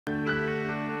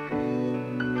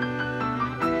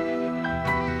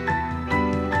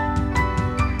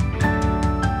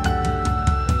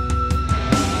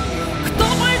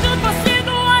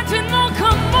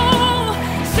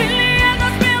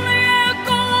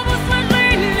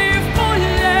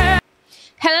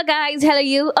Hello guys, hello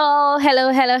you all,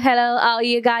 hello, how are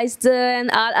you guys doing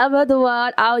all over the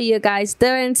world? How are you guys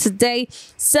doing today?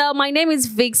 So my name is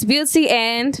Vix Beauty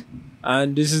and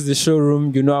this is the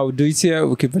showroom. You know how we do it here.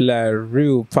 We keep it like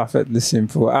real perfectly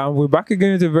simple. And we're back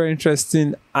again with a very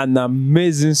interesting and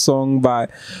amazing song by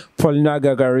Polina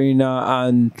Gagarina,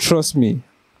 and trust me.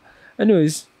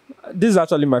 Anyways, this is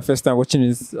actually my first time watching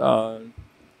it.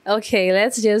 okay,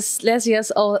 let's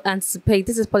just all anticipate.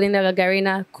 This is Polina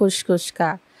Gagarina,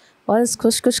 Kukушка. What is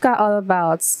Kukушka all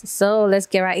about? So let's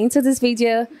get right into this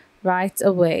video right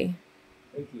away.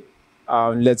 Okay.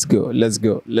 Let's go.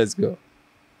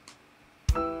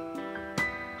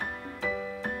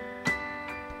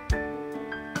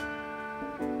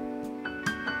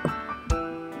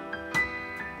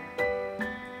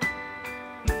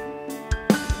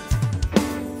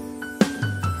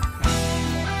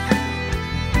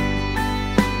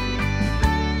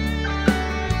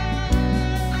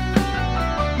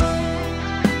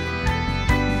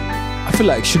 I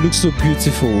feel like she looks so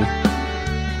beautiful.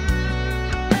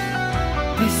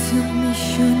 Песен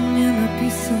еще не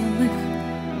написанных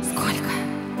сколько?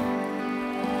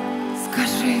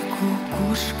 Скажи,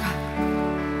 кукушка,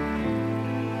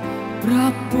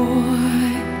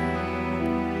 пропой.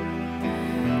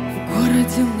 В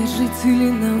городе мне жить или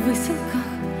на выселках,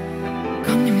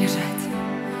 камнем лежать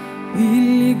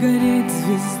или гореть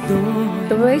звездой.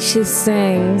 The way she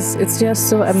sings, it's just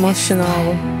so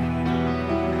emotional.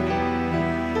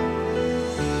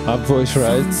 Her voice,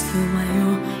 right? Солнце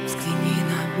мое, взгляни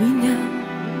на меня.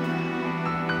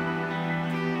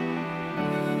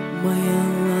 Моя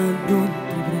ладонь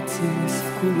превратилась в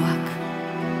кулак.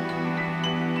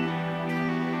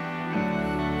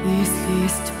 Если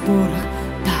есть порох,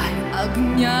 дай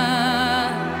огня.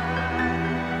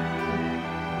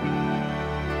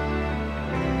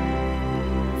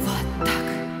 Вот так.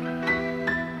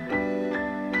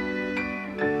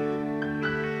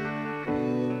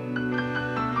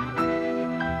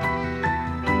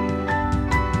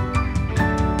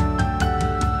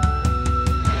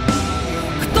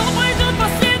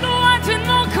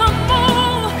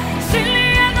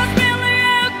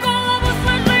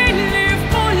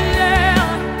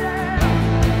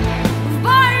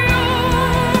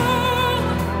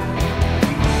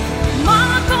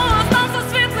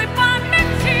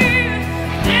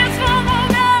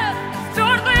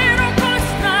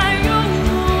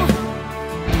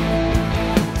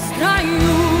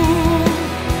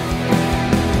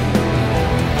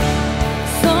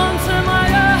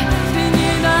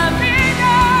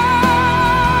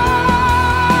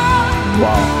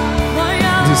 Wow,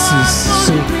 this is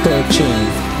so touching.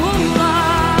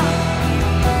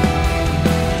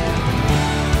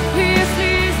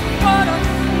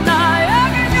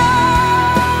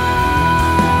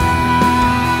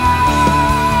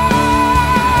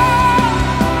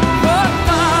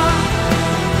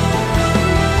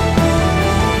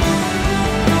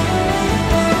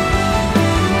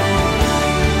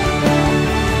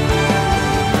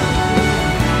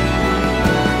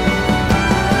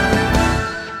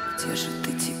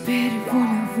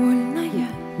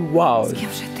 Wow. С кем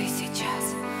же ты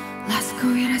сейчас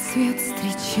ласковый рассвет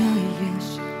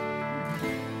встречаешь?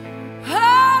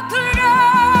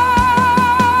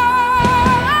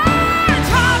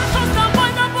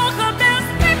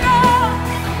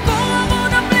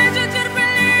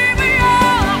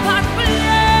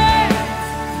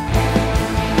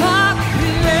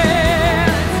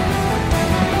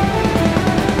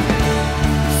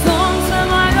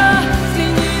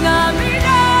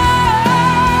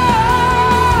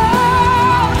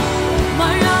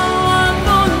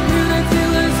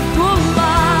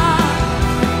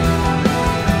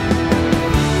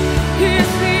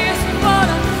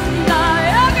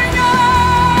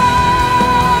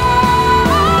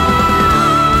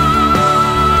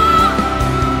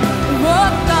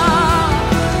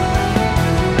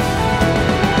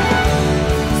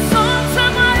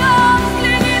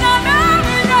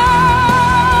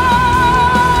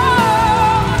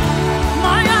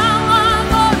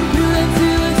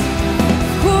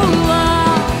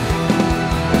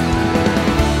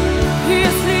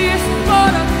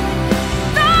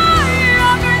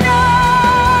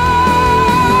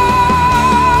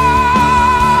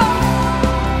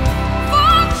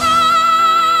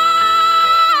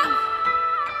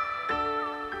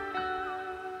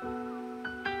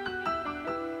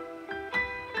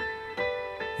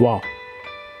 Wow.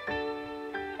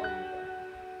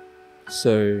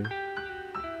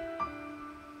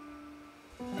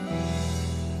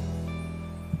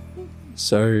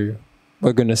 So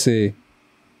we're gonna say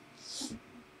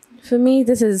For me,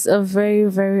 this is a very,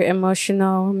 very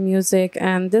emotional music,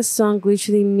 and this song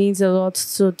literally means a lot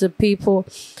to the people.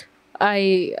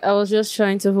 I was just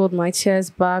trying to hold my tears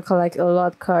back like a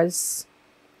lot because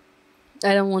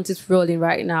I don't want it rolling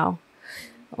right now.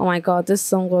 Oh my god, this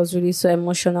song was really so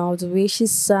emotional. The way she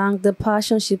sang, the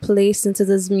passion she placed into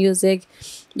this music,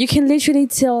 you can literally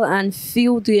tell and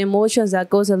feel the emotions that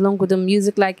goes along with the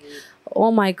music. Like,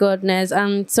 oh my goodness.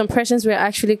 And some persons were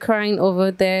actually crying over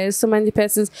there. So many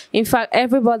persons. In fact,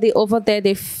 everybody over there,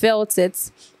 they felt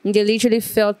it. They literally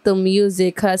felt the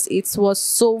music because it was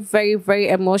so very, very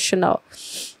emotional.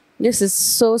 This is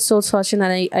so, so touching.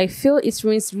 And I feel it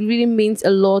really means a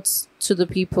lot to the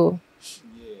people.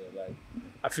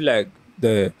 I feel like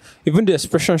even the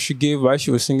expression she gave while she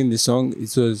was singing the song,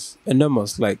 it was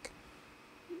enormous. Like,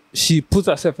 she put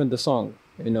herself in the song,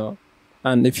 you know.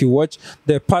 And if you watch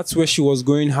the parts where she was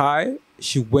going high,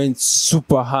 she went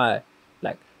super high,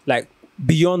 like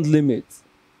beyond limits,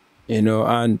 you know.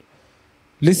 And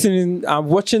listening and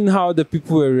watching how the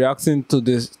people were reacting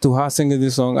to her singing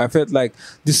this song, I felt like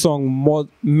this song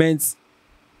meant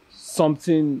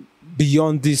something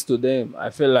beyond this to them.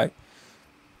 I feel like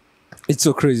it's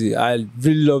so crazy. I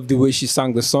really love the way she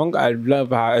sang the song. I love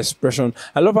her expression.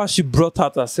 I love how she brought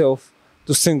out herself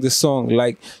to sing the song.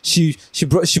 Like, she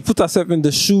put herself in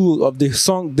the shoe of the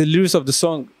song, the lyrics of the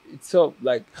song itself.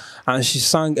 Like, and she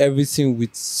sang everything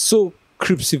with so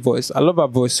crispy voice. I love her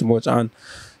voice so much, and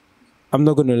I'm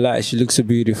not gonna lie, she looks so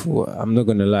beautiful. I'm not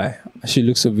gonna lie, she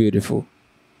looks so beautiful.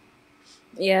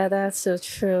 Yeah, that's so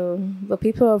true. But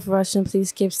people of Russian,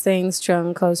 please keep staying strong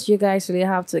because you guys really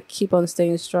have to keep on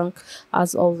staying strong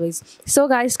as always. So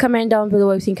guys, comment down below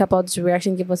what you think about this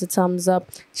reaction. Give us a thumbs up.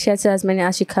 Share to as many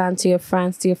as you can to your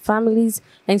friends, to your families,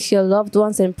 and to your loved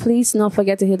ones. And please don't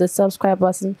forget to hit the subscribe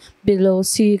button below.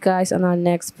 See you guys on our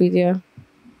next video.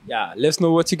 Yeah, let's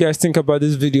know what you guys think about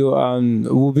this video, and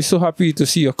we'll be so happy to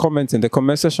see your comments in the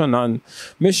comment section. And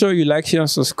make sure you like, share, and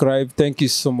subscribe. Thank you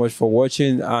so much for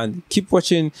watching, and keep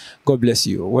watching. God bless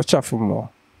you. Watch out for more.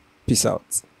 Peace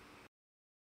out.